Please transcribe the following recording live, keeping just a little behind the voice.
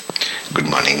Good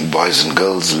morning, boys and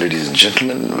girls, ladies and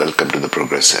gentlemen. Welcome to The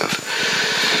Progressive.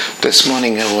 This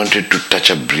morning I wanted to touch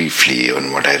up briefly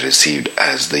on what I received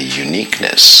as the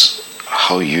uniqueness,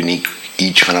 how unique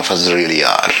each one of us really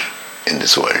are in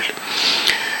this world.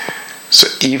 So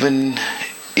even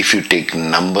if you take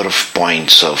number of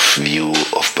points of view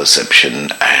of perception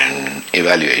and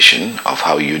evaluation of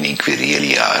how unique we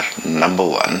really are, number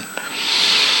one,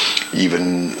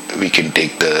 even we can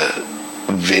take the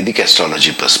Vedic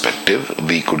astrology perspective,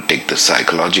 we could take the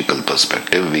psychological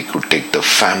perspective, we could take the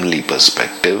family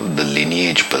perspective, the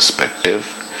lineage perspective,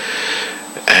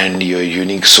 and your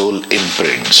unique soul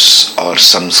imprints or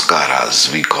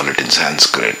samskaras, we call it in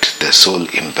Sanskrit, the soul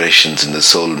impressions and the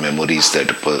soul memories that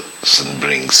a person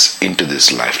brings into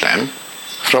this lifetime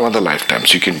from other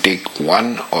lifetimes. You can take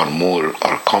one or more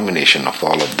or a combination of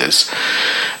all of this,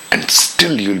 and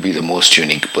still you'll be the most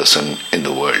unique person in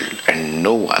the world, and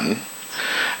no one,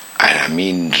 and I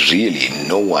mean really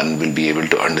no one, will be able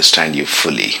to understand you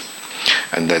fully.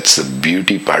 And that's the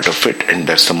beauty part of it, and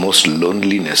that's the most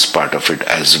loneliness part of it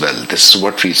as well. This is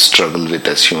what we struggle with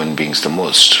as human beings the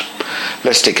most.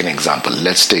 Let's take an example.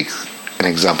 Let's take an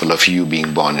example of you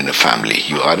being born in a family.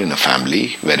 You are in a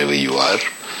family, wherever you are.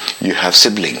 You have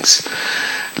siblings.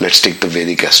 Let's take the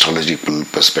Vedic astrological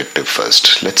perspective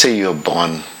first. Let's say you're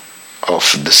born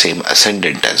of the same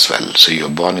ascendant as well. So you're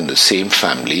born in the same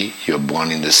family, you're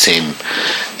born in the same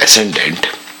ascendant,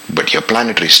 but your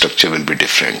planetary structure will be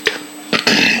different.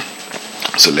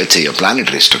 So let's say your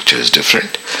planetary structure is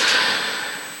different,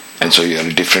 and so you're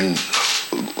different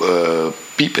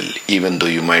people, even though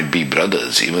you might be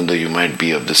brothers, even though you might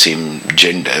be of the same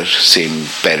gender, same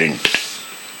parents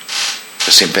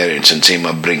and same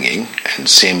upbringing and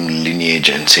same lineage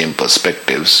and same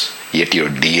perspectives, yet your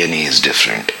DNA is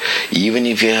different. Even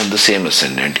if you have the same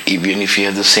ascendant, even if you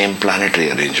have the same planetary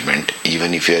arrangement,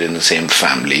 even if you are in the same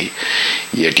family,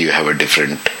 yet you have a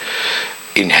different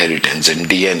inheritance and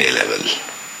DNA level.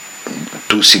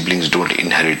 Two siblings don't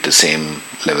inherit the same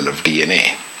level of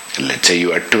DNA. Let's say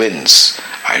you are twins,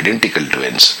 identical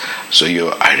twins. So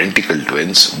you're identical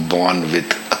twins born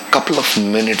with a couple of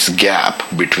minutes gap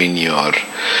between your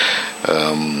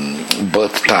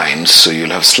birth times, so you'll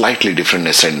have slightly different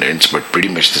ascendants but pretty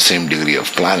much the same degree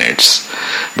of planets,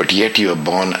 but yet you are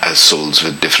born as souls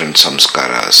with different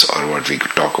samskaras, or what we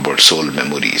could talk about soul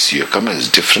memories. You come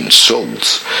as different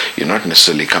souls. You not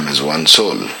necessarily come as one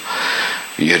soul.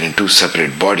 You're in two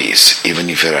separate bodies, even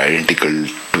if you're identical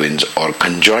twins or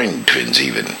conjoined twins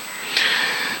even.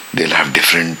 They'll have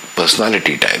different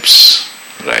personality types,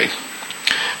 right?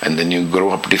 And then you grow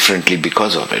up differently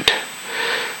because of it.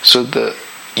 So the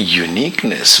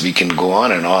uniqueness, we can go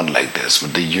on and on like this,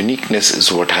 but the uniqueness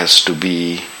is what has to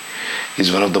be,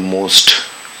 is one of the most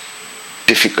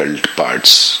difficult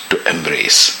parts to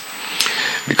embrace.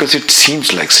 Because it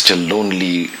seems like such a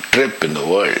lonely trip in the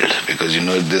world, because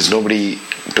there's nobody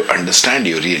to understand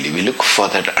you really. We look for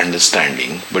that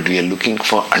understanding, but we are looking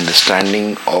for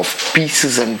understanding of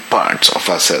pieces and parts of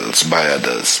ourselves by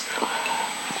others.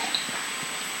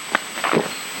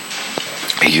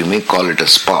 You may call it a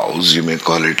spouse, you may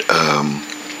call it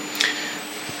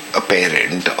a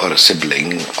parent or a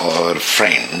sibling or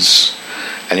friends,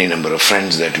 any number of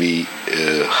friends that we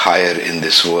hire in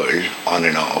this world on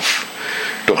and off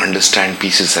to understand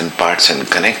pieces and parts and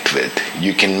connect with.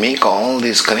 You can make all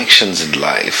these connections in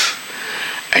life,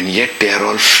 and yet they are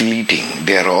all fleeting.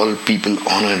 They are all people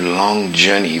on a long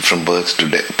journey from birth to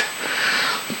death.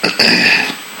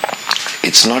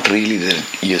 It's not really that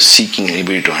you're seeking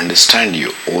anybody to understand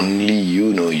you. Only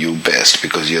you know you best,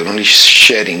 because you're only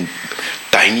sharing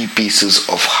tiny pieces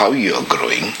of how you are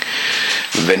growing,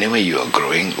 whenever you are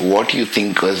growing, what you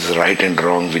think is right and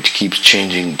wrong, which keeps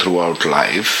changing throughout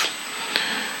life,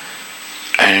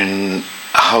 and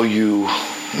how you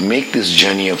make this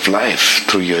journey of life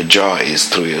through your joys,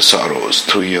 through your sorrows,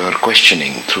 through your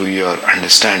questioning, through your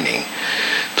understanding,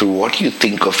 through what you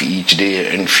think of each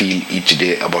day and feel each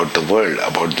day about the world,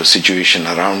 about the situation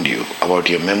around you, about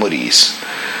your memories.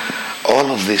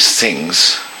 All of these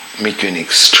things make you an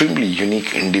extremely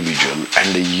unique individual,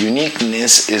 and the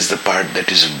uniqueness is the part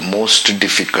that is most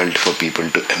difficult for people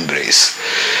to embrace.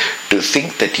 To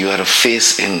think that you are a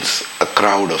face in a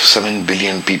crowd of 7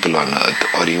 billion people on earth,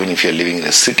 or even if you're living in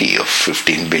a city of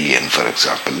 15 billion, for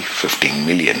example, 15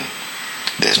 million.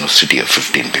 There's no city of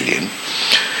 15 billion,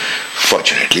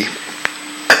 fortunately.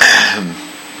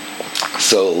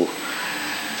 So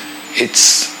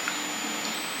it's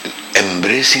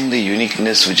embracing the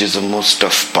uniqueness which is the most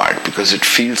tough part, because it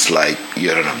feels like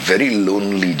you're on a very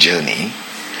lonely journey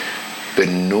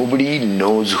when nobody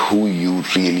knows who you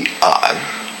really are.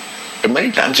 And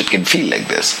many times it can feel like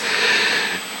this.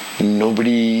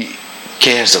 Nobody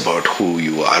cares about who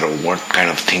you are or what kind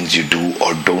of things you do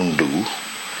or don't do,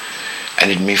 and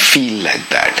it may feel like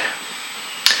that.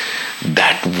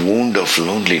 That wound of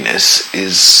loneliness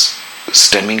is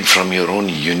stemming from your own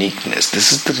uniqueness.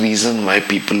 This is the reason why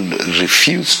people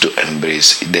refuse to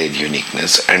embrace their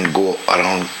uniqueness and go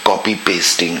around copy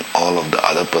pasting all of the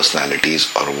other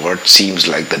personalities or what seems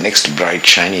like the next bright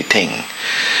shiny thing.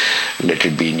 Let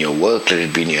it be in your work, let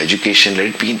it be in your education, let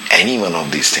it be in any one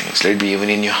of these things. Let it be even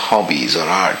in your hobbies or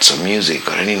arts or music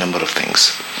or any number of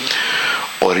things.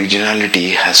 Originality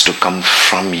has to come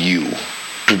from you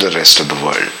to the rest of the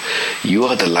world. You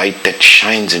are the light that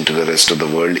shines into the rest of the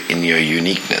world in your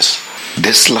uniqueness.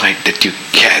 This light that you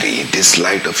carry, this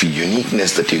light of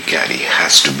uniqueness that you carry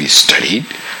has to be studied,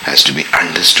 has to be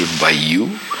understood by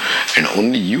you, and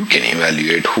only you can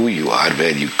evaluate who you are,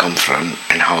 where you come from,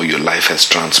 and how your life has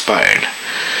transpired.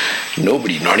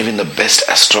 Nobody, not even the best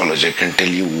astrologer, can tell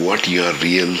you what your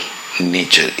real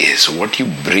nature is, what you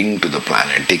bring to the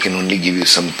planet. They can only give you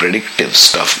some predictive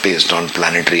stuff based on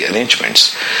planetary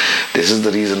arrangements. This is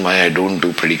the reason why I don't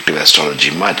do predictive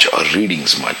astrology much or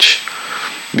readings much,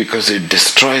 because it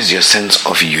destroys your sense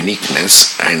of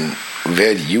uniqueness and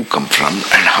where you come from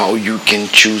and how you can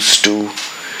choose to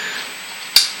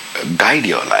guide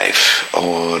your life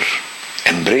or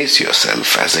embrace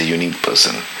yourself as a unique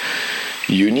person.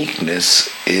 Uniqueness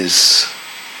is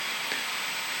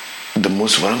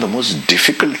one of the most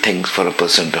difficult things for a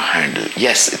person to handle.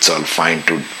 Yes, it's all fine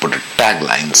to put a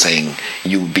tagline saying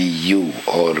you be you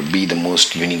or be the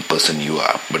most unique person you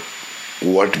are, but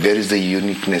where is the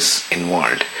uniqueness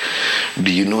involved?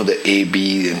 Do you know the A,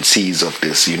 B and C's of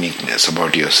this uniqueness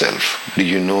about yourself? Do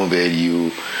you know where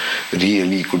you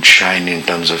really could shine in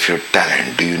terms of your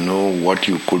talent? Do you know what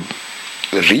you could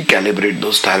recalibrate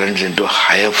those talents into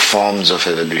higher forms of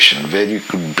evolution, where you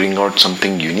could bring out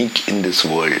something unique in this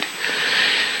world?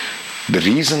 The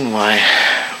reason why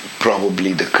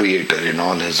probably the Creator in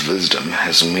all His wisdom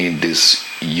has made this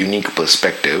unique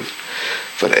perspective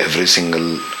for every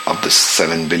single of the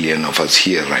 7 billion of us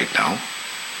here right now,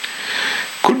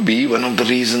 could be one of the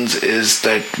reasons is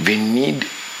that we need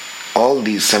all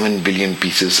these 7 billion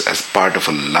pieces as part of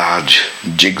a large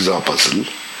jigsaw puzzle,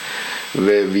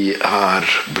 where we are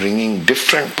bringing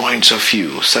different points of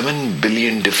view, 7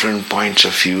 billion different points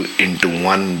of view into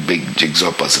one big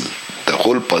jigsaw puzzle. The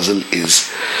whole puzzle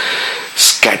is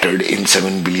scattered in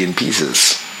 7 billion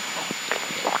pieces.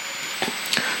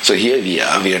 So here we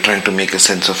are trying to make a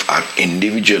sense of our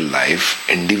individual life,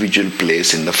 individual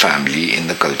place in the family, in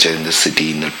the culture, in the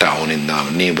city, in the town, in the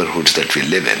neighborhoods that we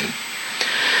live in.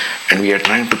 And we are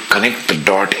trying to connect the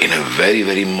dot in a very,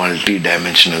 very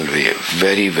multi-dimensional way,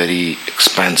 very, very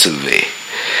expansive way.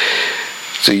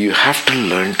 So you have to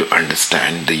learn to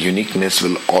understand the uniqueness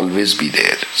will always be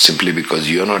there, simply because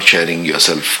you are not sharing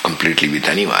yourself completely with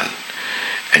anyone.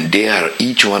 And they are,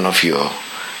 each one of you,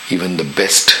 even the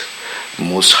best,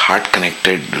 most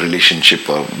heart-connected relationship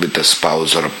or with a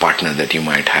spouse or a partner that you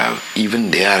might have,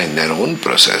 even they are in their own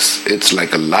process. It's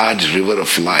like a large river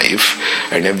of life,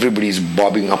 and everybody's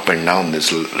bobbing up and down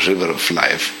this river of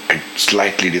life at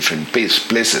slightly different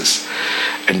places,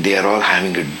 and they are all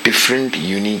having a different,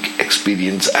 unique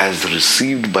experience as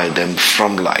received by them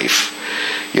from life.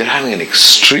 You're having an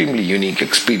extremely unique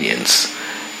experience,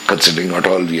 considering what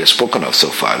all we have spoken of so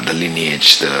far: the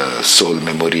lineage, the soul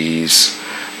memories,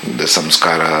 the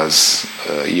samskaras,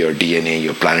 your DNA,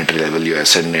 your planetary level, your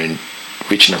ascendant,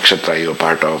 which nakshatra you're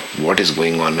part of, what is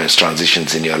going on as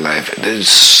transitions in your life.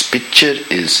 This picture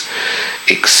is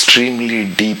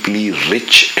extremely deeply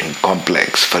rich and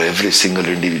complex for every single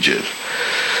individual.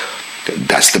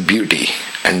 That's the beauty.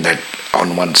 And that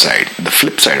on one side, the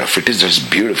flip side of it is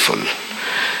just beautiful.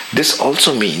 This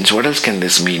also means, what else can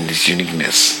this mean, this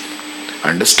uniqueness?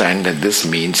 Understand that this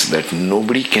means that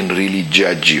nobody can really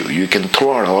judge you. You can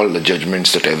throw out all the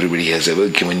judgments that everybody has ever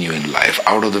given you in life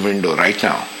out of the window right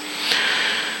now.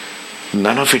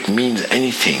 None of it means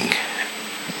anything,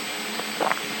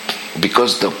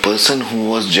 because the person who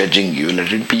was judging you,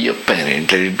 let it be your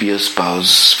parent, let it be your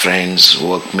spouse, friends,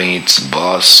 workmates,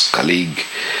 boss, colleague,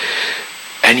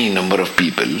 any number of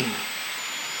people,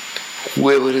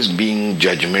 whoever is being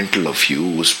judgmental of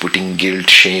you, who's putting guilt,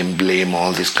 shame, blame,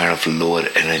 all these kind of lower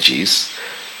energies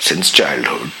since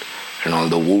childhood, and all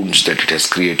the wounds that it has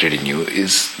created in you,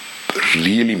 is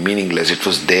really meaningless. It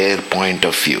was their point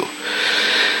of view.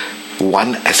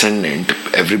 One ascendant,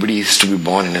 everybody is to be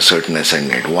born in a certain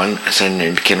ascendant. One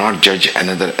ascendant cannot judge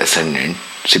another ascendant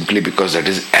simply because that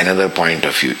is another point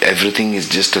of view. Everything is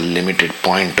just a limited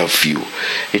point of view.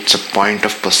 It's a point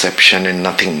of perception and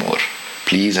nothing more.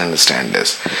 Please understand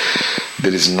this.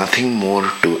 There is nothing more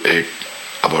to it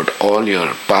about all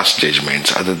your past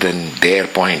judgments other than their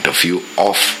point of view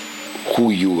of who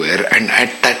you were and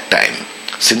at that time.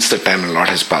 Since the time a lot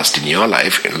has passed in your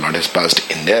life and a lot has passed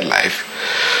in their life,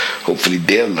 hopefully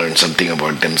they have learned something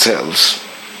about themselves.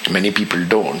 Many people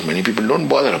don't. Many people don't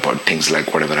bother about things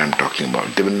like whatever I'm talking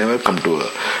about. They will never come to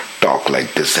a talk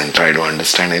like this and try to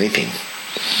understand anything.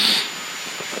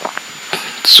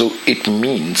 So it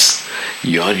means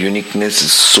your uniqueness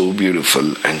is so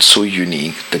beautiful and so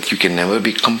unique that you can never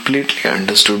be completely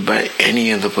understood by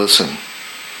any other person.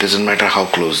 Doesn't matter how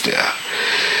close they are.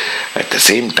 At the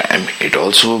same time, it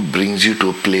also brings you to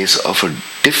a place of a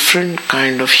different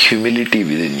kind of humility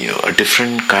within you, a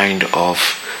different kind of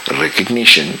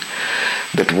recognition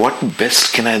that what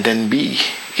best can I then be?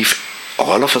 If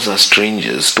all of us are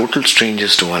strangers, total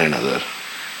strangers to one another,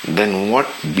 then what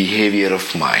behavior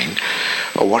of mine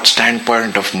or what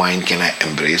standpoint of mine can I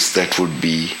embrace that would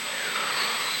be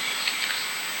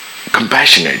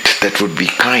compassionate, that would be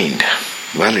kind?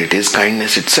 Well, it is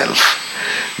kindness itself.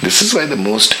 This is why the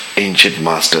most ancient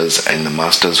masters and the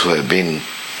masters who have been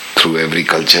through every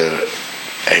culture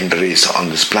and race on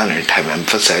this planet have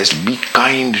emphasized be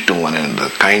kind to one another.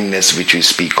 Kindness, which we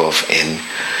speak of in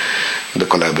the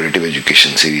collaborative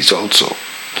education series also.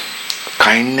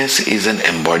 Kindness is an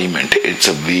embodiment. It's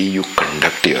a way you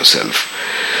conduct yourself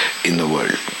in the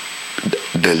world.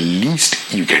 The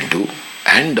least you can do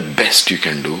and the best you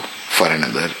can do for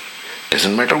another,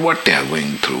 doesn't matter what they are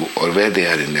going through or where they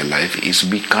are in their life, is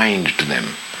be kind to them.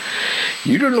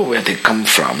 You don't know where they come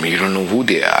from. You don't know who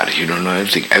they are. You don't know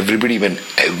everything. Everybody, when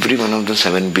every one of the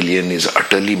 7 billion is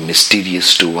utterly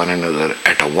mysterious to one another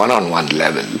at a one-on-one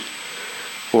level,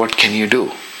 what can you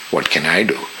do? What can I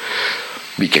do?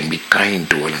 We can be kind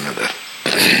to one another.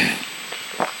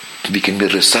 We can be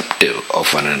receptive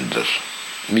of one another.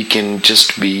 We can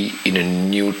just be in a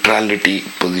neutrality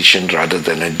position rather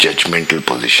than a judgmental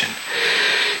position.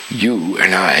 You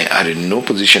and I are in no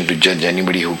position to judge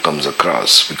anybody who comes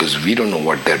across because we don't know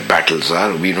what their battles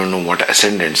are. We don't know what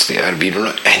ascendants they are. We don't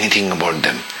know anything about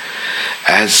them.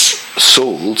 As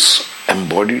souls,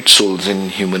 embodied souls in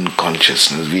human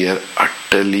consciousness, we are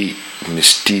utterly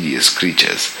mysterious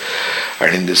creatures.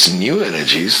 And in this new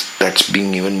energies, that's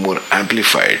being even more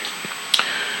amplified.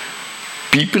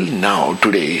 People now,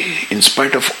 today, in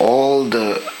spite of all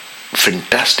the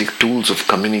fantastic tools of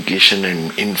communication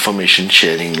and information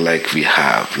sharing like we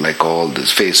have, like all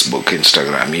this Facebook,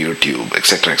 Instagram, YouTube,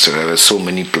 etc., etc., there are so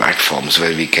many platforms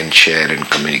where we can share and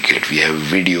communicate. We have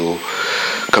video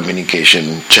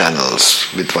communication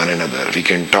channels with one another. We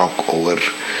can talk over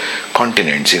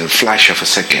continents in a flash of a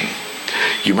second.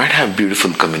 You might have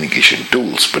beautiful communication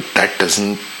tools, but that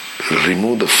doesn't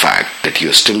remove the fact that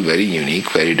you're still very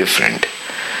unique, very different,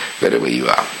 wherever you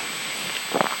are.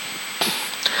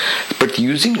 But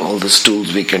using all these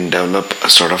tools, we can develop a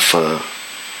sort of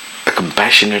a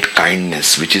compassionate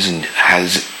kindness, which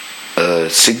has a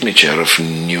signature of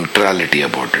neutrality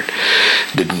about it.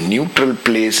 The neutral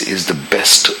place is the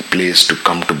best place to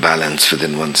come to balance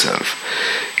within oneself.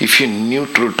 If you're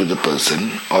neutral to the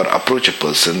person or approach a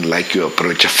person like you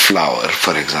approach a flower,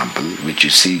 for example, which you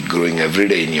see growing every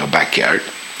day in your backyard,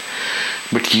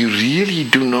 but you really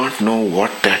do not know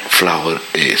what that flower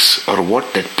is or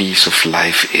what that piece of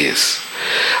life is.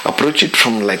 Approach it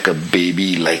from like a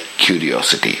baby-like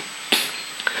curiosity.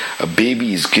 A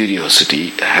baby's curiosity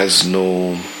has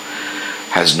no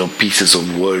pieces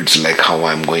of words like how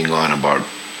I'm going on about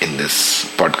in this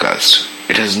podcast.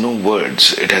 It has no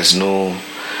words. It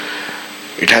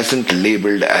hasn't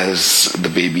labeled as the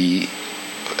baby,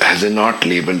 has not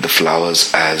labeled the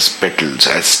flowers as petals,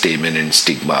 as stamen and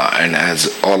stigma, and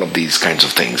as all of these kinds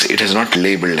of things. It has not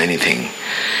labeled anything.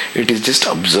 It is just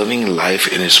observing life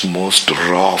in its most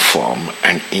raw form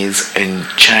and is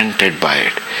enchanted by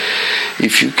it.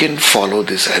 If you can follow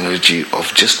this energy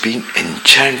of just being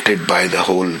enchanted by the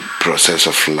whole process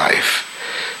of life,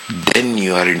 then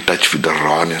you are in touch with the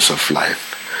rawness of life.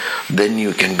 Then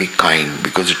you can be kind,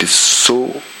 because it is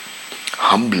so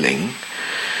humbling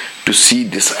to see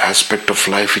this aspect of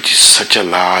life which is such a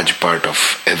large part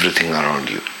of everything around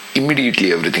you.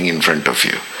 Immediately everything in front of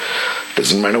you.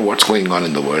 Doesn't matter what's going on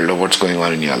in the world or what's going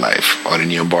on in your life or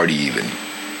in your body even.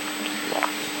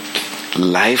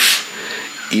 Life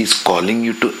is calling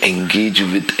you to engage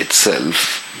with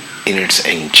itself in its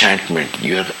enchantment.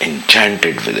 You are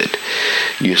enchanted with it.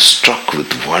 You're struck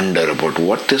with wonder about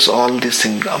what is all this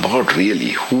thing about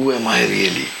really? Who am I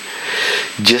really?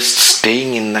 Just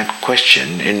staying in that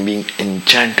question and being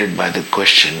enchanted by the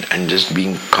question and just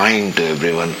being kind to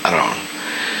everyone around.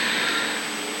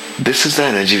 This is the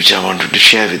energy which I wanted to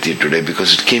share with you today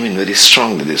because it came in very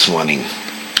strongly this morning.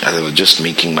 As I was just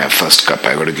making my first cup,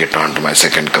 I got to get on to my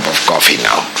second cup of coffee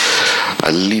now.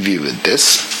 I'll leave you with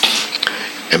this.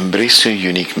 Embrace your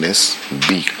uniqueness,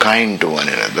 be kind to one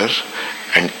another,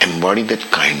 and embody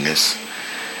that kindness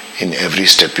in every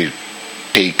step you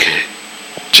take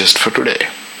just for today.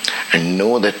 And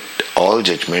know that all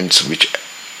judgments which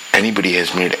anybody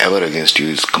has made ever against you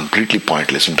is completely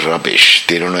pointless and rubbish.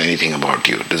 They don't know anything about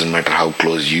you. It doesn't matter how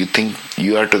close you think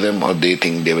you are to them or they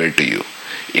think they were to you.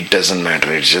 It doesn't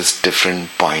matter. It's just different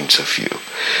points of view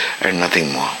and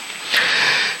nothing more.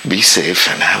 Be safe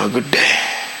and have a good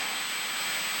day.